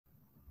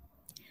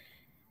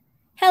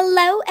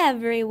Hello,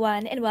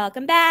 everyone, and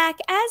welcome back.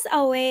 As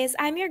always,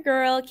 I'm your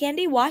girl,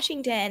 Candy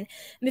Washington.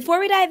 Before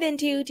we dive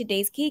into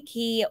today's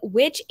key,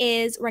 which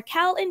is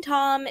Raquel and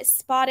Tom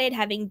spotted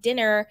having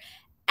dinner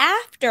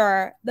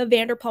after the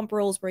Vanderpump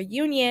Rules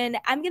reunion,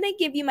 I'm going to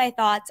give you my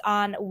thoughts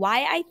on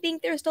why I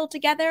think they're still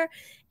together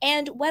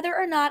and whether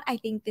or not I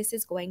think this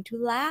is going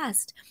to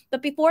last.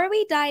 But before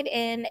we dive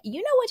in,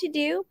 you know what to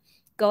do.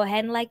 Go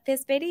ahead and like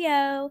this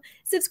video,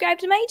 subscribe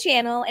to my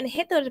channel, and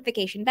hit the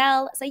notification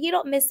bell so you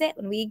don't miss it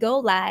when we go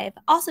live.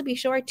 Also, be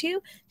sure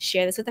to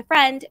share this with a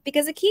friend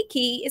because a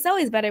key is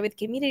always better with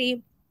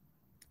community.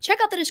 Check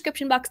out the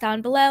description box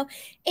down below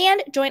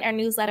and join our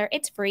newsletter.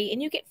 It's free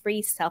and you get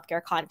free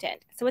self-care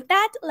content. So with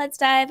that, let's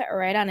dive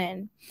right on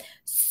in.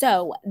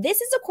 So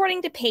this is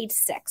according to page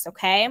 6,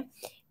 okay?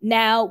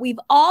 Now, we've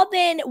all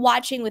been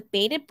watching with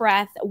bated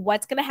breath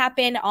what's going to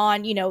happen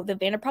on, the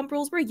Vanderpump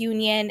Rules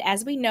reunion.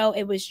 As we know,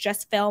 it was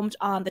just filmed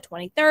on the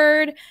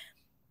 23rd.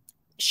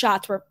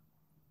 Shots were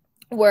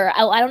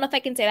I don't know if I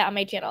can say that on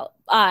my channel.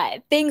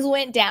 Things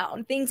went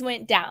down,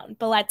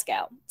 but let's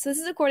go. So this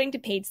is according to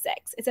page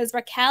 6. It says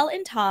Raquel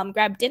and Tom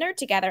grab dinner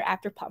together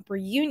after Pump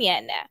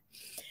reunion.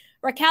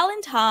 Raquel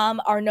and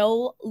Tom are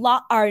no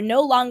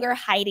longer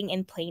hiding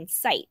in plain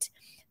sight.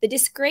 The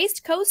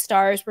disgraced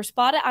co-stars were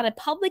spotted on a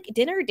public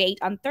dinner date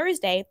on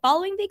Thursday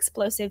following the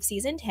explosive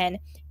season 10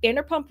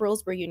 Vanderpump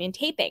Rules reunion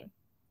taping.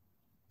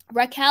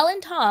 Raquel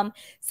and Tom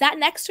sat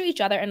next to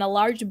each other in a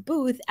large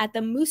booth at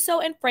the Musso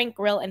and Frank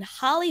Grill in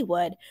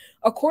Hollywood,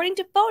 according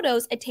to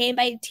photos obtained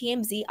by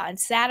TMZ on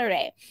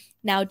Saturday.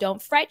 Now,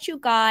 don't fret, you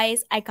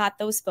guys. I got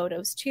those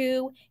photos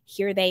too.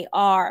 Here they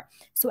are.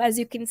 So as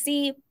you can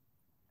see,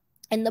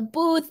 in the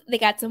booth, they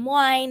got some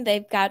wine.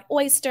 They've got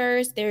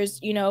oysters. There's,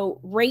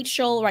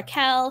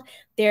 Raquel.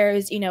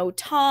 There's,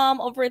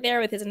 Tom over there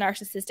with his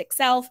narcissistic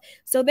self.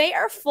 So they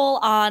are full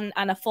on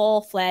a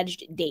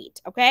full-fledged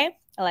date, okay?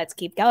 Let's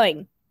keep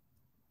going.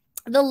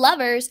 The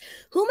lovers,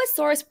 whom a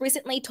source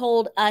recently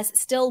told us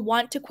still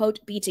want to,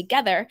 quote, be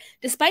together,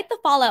 despite the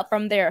fallout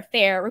from their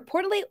affair,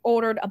 reportedly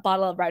ordered a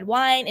bottle of red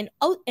wine and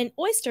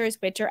oysters,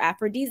 which are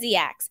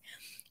aphrodisiacs.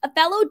 A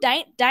fellow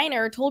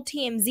diner told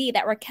TMZ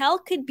that Raquel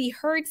could be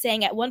heard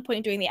saying at one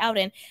point during the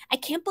outing, "I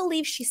can't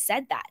believe she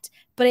said that,"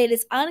 but it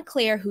is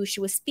unclear who she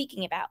was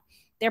speaking about.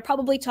 They're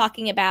probably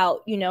talking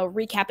about,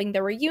 recapping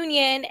the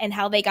reunion and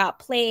how they got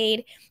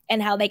played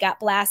and how they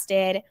got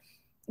blasted.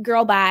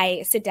 Girl,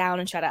 bye, sit down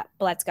and shut up,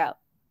 but let's go.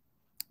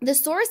 The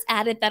source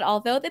added that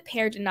although the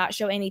pair did not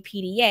show any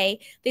PDA,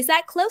 they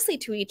sat closely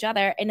to each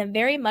other and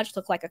very much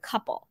looked like a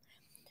couple.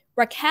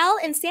 Raquel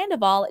and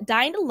Sandoval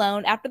dined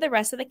alone after the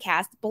rest of the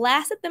cast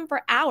blasted them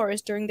for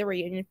hours during the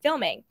reunion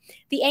filming.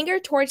 The anger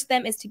towards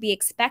them is to be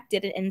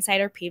expected, an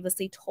insider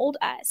previously told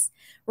us.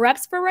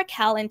 Reps for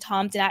Raquel and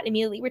Tom did not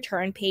immediately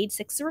return page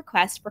 6's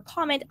request for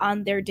comment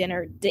on their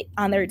dinner date.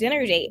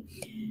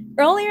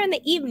 Earlier in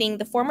the evening,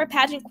 the former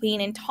pageant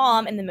queen and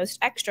Tom and the Most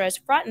Extras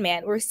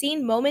frontman were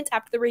seen moments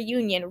after the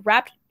reunion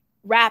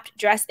wrapped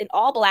dressed in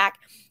all black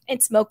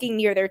and smoking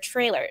near their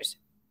trailers.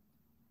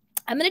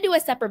 I'm going to do a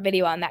separate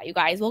video on that, you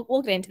guys.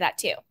 We'll get into that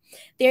too.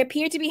 They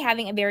appear to be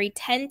having a very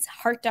tense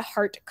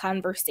heart-to-heart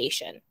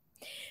conversation.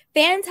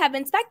 Fans have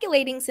been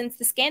speculating since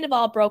the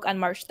scandal broke on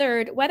March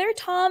 3rd whether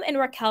Tom and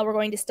Raquel were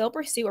going to still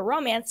pursue a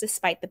romance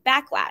despite the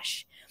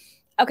backlash.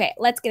 Okay,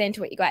 let's get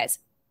into it, you guys.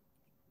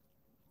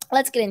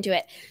 Let's get into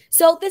it.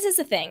 So this is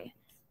the thing.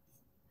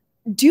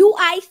 Do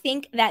I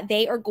think that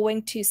they are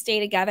going to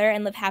stay together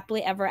and live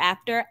happily ever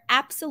after?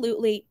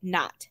 Absolutely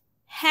not.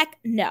 Heck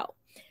no.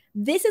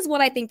 This is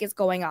what I think is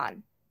going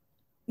on.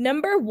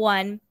 Number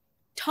one,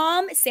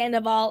 Tom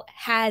Sandoval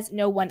has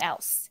no one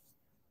else.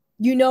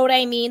 You know what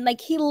I mean? Like,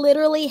 he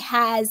literally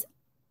has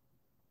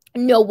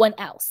no one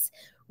else.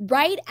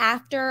 Right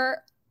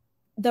after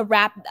the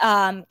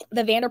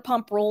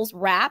Vanderpump Rules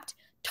wrapped,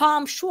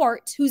 Tom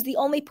Schwartz, who's the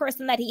only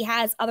person that he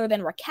has other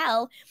than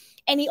Raquel,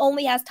 and he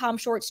only has Tom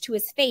Schwartz to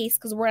his face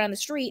because we're on the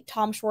street.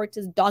 Tom Schwartz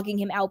is dogging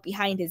him out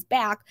behind his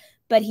back,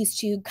 but he's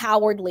too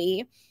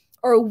cowardly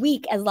or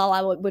weak, as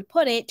Lala would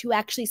put it, to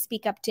actually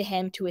speak up to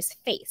him to his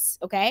face,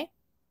 okay?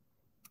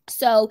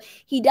 So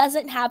he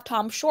doesn't have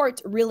Tom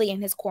Schwartz really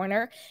in his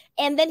corner,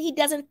 and then he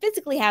doesn't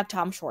physically have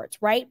Tom Schwartz,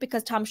 right?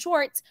 Because Tom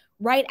Schwartz,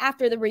 right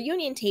after the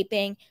reunion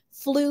taping,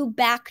 flew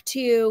back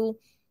to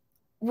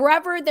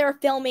wherever they're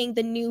filming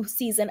the new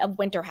season of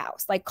Winter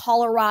House, like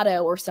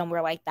Colorado or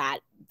somewhere like that,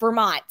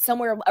 Vermont,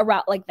 somewhere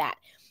around like that.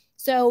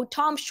 So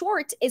Tom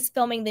Schwartz is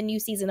filming the new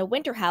season of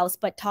Winter House,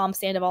 but Tom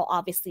Sandoval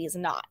obviously is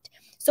not.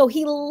 So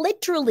he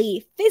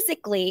literally,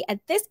 physically,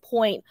 at this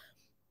point,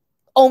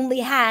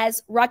 only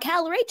has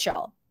Raquel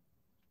Rachel.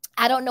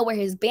 I don't know where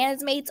his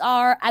bandmates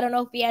are. I don't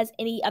know if he has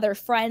any other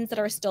friends that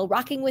are still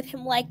rocking with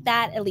him like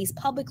that, at least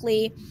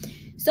publicly.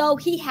 So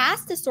he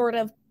has to sort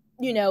of,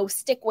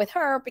 stick with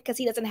her because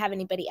he doesn't have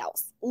anybody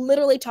else.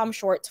 Literally, Tom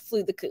Schwartz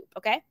flew the coop,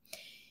 okay?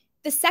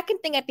 The second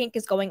thing I think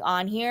is going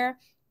on here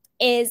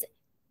is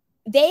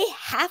they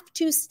have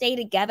to stay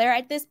together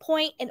at this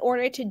point in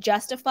order to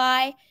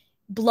justify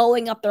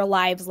blowing up their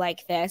lives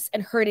like this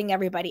and hurting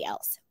everybody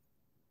else.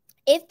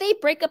 If they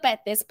break up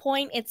at this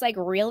point, it's like,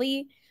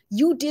 really?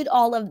 You did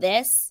all of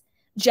this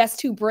just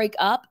to break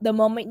up the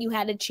moment you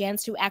had a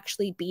chance to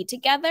actually be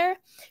together.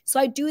 So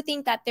I do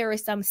think that there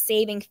is some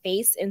saving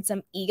face and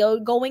some ego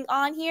going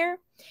on here.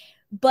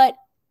 But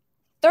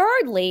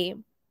thirdly,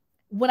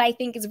 what I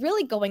think is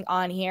really going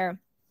on here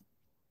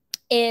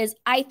is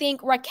I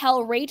think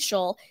Raquel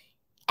Rachel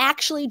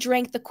actually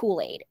drank the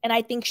Kool-Aid. And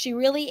I think she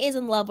really is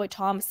in love with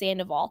Tom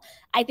Sandoval.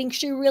 I think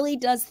she really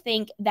does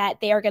think that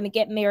they are going to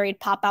get married,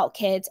 pop out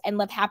kids, and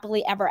live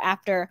happily ever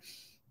after,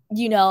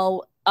 you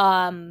know,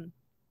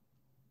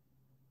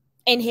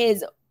 in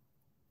his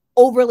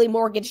overly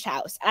mortgaged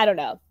house. I don't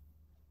know.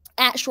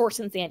 At Shorts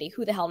and Sandy.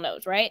 Who the hell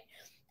knows, right?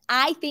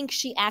 I think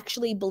she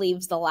actually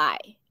believes the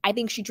lie. I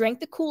think she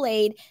drank the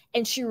Kool-Aid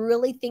and she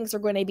really thinks they're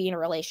going to be in a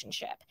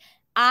relationship.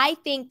 I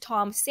think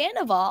Tom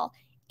Sandoval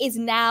is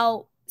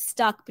now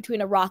stuck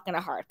between a rock and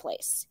a hard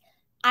place.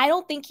 I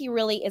don't think he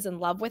really is in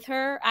love with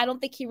her. I don't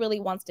think he really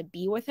wants to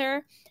be with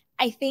her.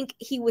 I think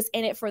he was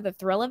in it for the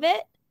thrill of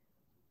it.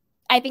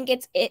 I think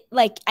it's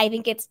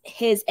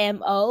his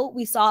MO.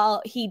 We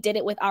saw he did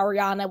it with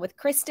Ariana with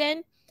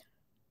Kristen.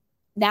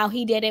 Now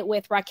he did it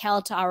with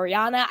Raquel to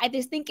Ariana. I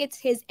just think it's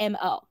his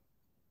MO.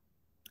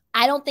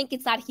 I don't think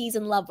it's that he's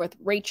in love with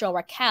Rachel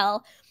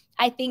Raquel.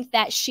 I think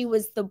that she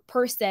was the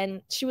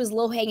person, she was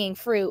low-hanging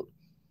fruit,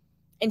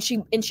 and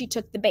she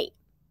took the bait.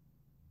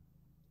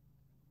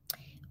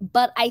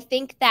 But I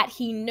think that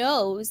he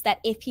knows that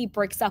if he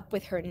breaks up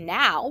with her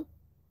now,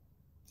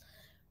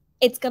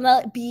 it's going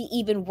to be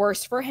even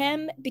worse for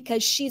him,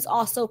 because she's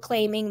also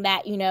claiming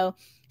that, you know,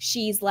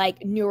 she's like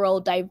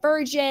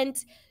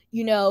neurodivergent,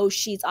 you know,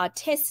 she's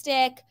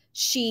autistic,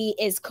 she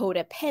is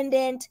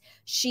codependent,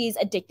 she's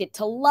addicted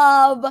to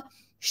love,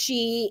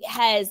 she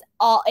has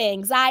all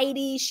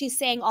anxiety. She's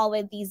saying all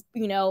of these,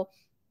 you know,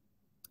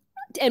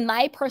 in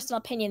my personal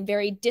opinion,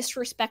 very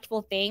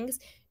disrespectful things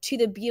to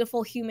the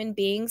beautiful human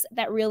beings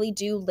that really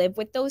do live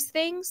with those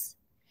things.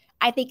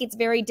 I think it's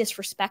very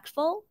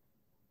disrespectful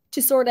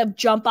to sort of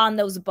jump on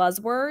those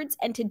buzzwords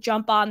and to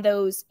jump on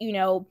those, you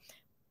know,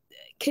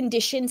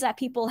 conditions that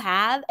people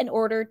have in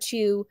order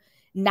to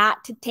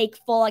not to take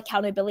full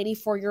accountability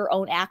for your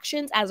own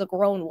actions as a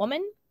grown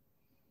woman.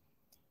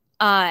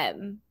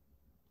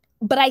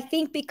 But I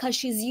think because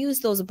she's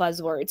used those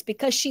buzzwords,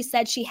 because she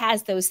said she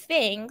has those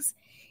things,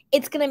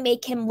 it's going to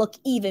make him look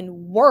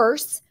even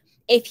worse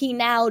if he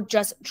now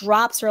just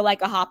drops her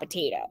like a hot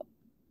potato.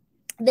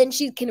 Then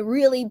she can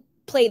really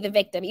play the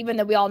victim, even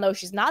though we all know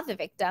she's not the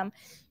victim.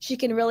 She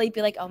can really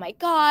be like, oh my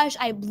gosh,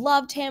 I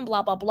loved him,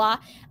 blah, blah, blah.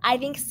 I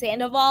think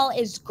Sandoval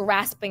is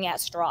grasping at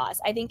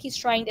straws. I think he's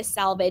trying to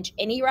salvage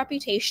any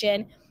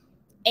reputation,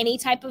 any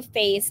type of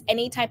face,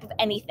 any type of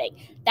anything.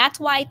 That's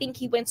why I think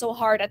he went so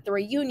hard at the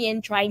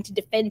reunion trying to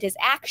defend his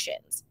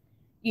actions.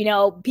 You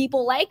know,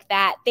 people like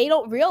that, they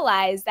don't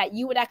realize that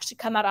you would actually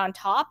come out on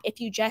top if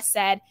you just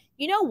said,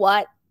 you know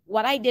what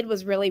I did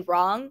was really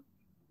wrong,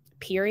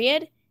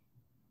 period.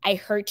 I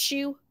hurt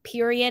you,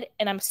 period,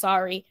 and I'm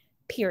sorry,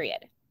 period.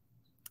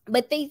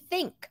 But they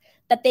think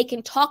that they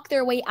can talk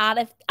their way out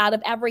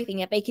of everything,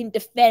 that they can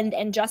defend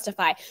and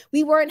justify.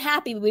 We weren't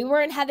happy, we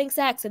weren't having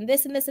sex, and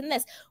this and this and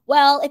this.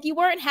 Well, if you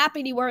weren't happy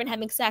and you weren't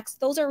having sex,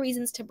 those are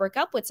reasons to break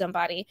up with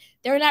somebody.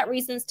 They're not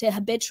reasons to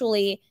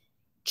habitually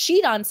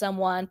cheat on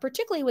someone,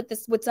 particularly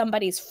with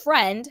somebody's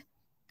friend,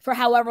 for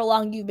however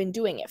long you've been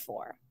doing it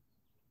for.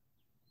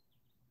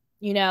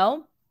 You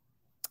know?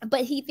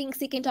 But he thinks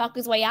he can talk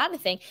his way out of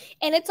things.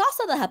 And it's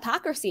also the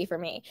hypocrisy for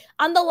me.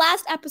 On the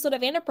last episode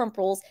of Vanderpump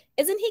Rules,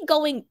 isn't he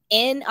going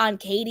in on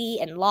Katie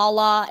and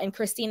Lala and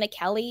Christina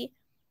Kelly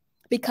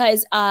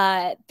because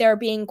they're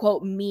being,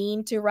 quote,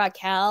 mean to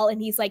Raquel? And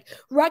he's like,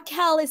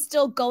 Raquel is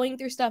still going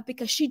through stuff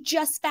because she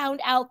just found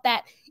out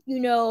that,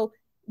 you know,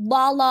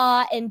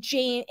 Lala and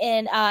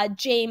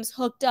James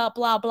hooked up,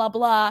 blah, blah,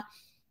 blah.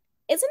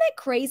 Isn't it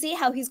crazy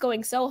how he's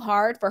going so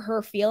hard for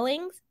her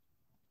feelings?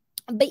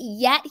 But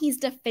yet he's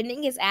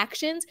defending his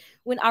actions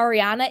when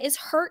Ariana is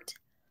hurt.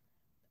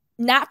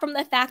 Not from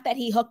the fact that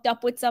he hooked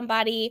up with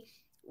somebody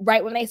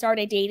right when they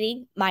started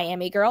dating,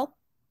 Miami girl,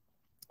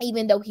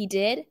 even though he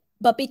did,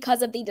 but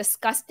because of the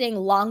disgusting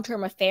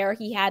long-term affair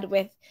he had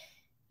with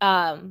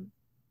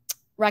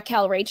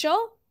Raquel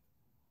Rachel.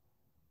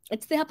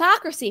 It's the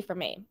hypocrisy for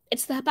me.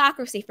 It's the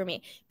hypocrisy for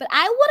me. But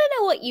I want to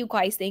know what you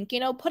guys think. You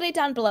know, put it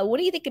down below. What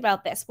do you think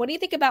about this? What do you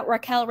think about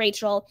Raquel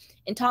Rachel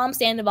and Tom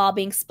Sandoval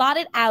being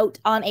spotted out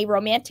on a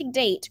romantic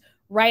date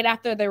right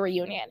after the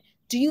reunion?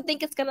 Do you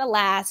think it's going to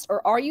last?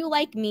 Or are you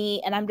like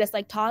me? And I'm just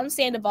like, Tom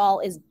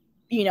Sandoval is,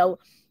 you know,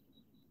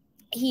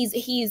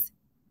 he's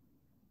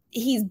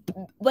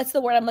what's the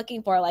word I'm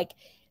looking for? Like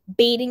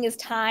baiting his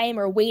time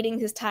or waiting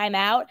his time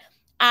out.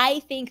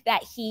 I think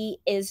that he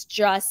is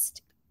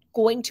just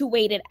going to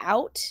wait it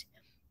out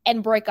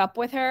and break up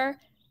with her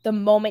the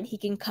moment he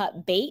can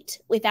cut bait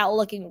without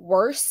looking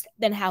worse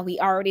than how he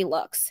already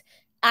looks.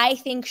 I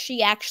think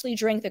she actually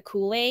drank the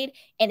Kool-Aid,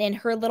 and in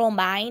her little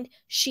mind,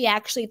 she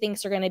actually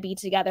thinks they're going to be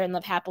together and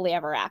live happily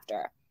ever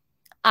after.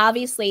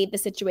 Obviously, the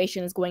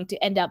situation is going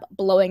to end up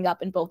blowing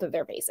up in both of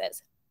their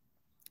faces.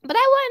 But I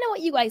want to know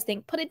what you guys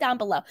think. Put it down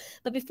below.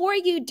 But before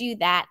you do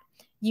that,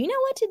 you know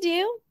what to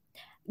do.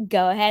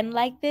 Go ahead and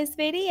like this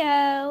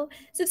video,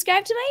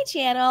 subscribe to my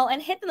channel,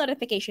 and hit the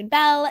notification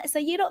bell so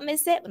you don't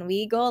miss it when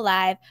we go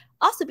live.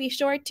 Also, be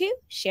sure to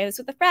share this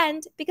with a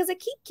friend because a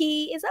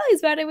kiki is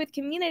always better with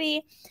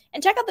community.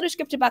 And check out the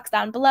description box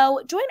down below.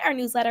 Join our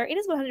newsletter. It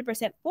is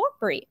 100% for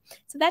free.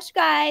 So that's you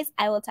guys.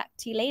 I will talk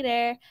to you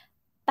later.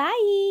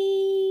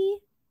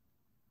 Bye.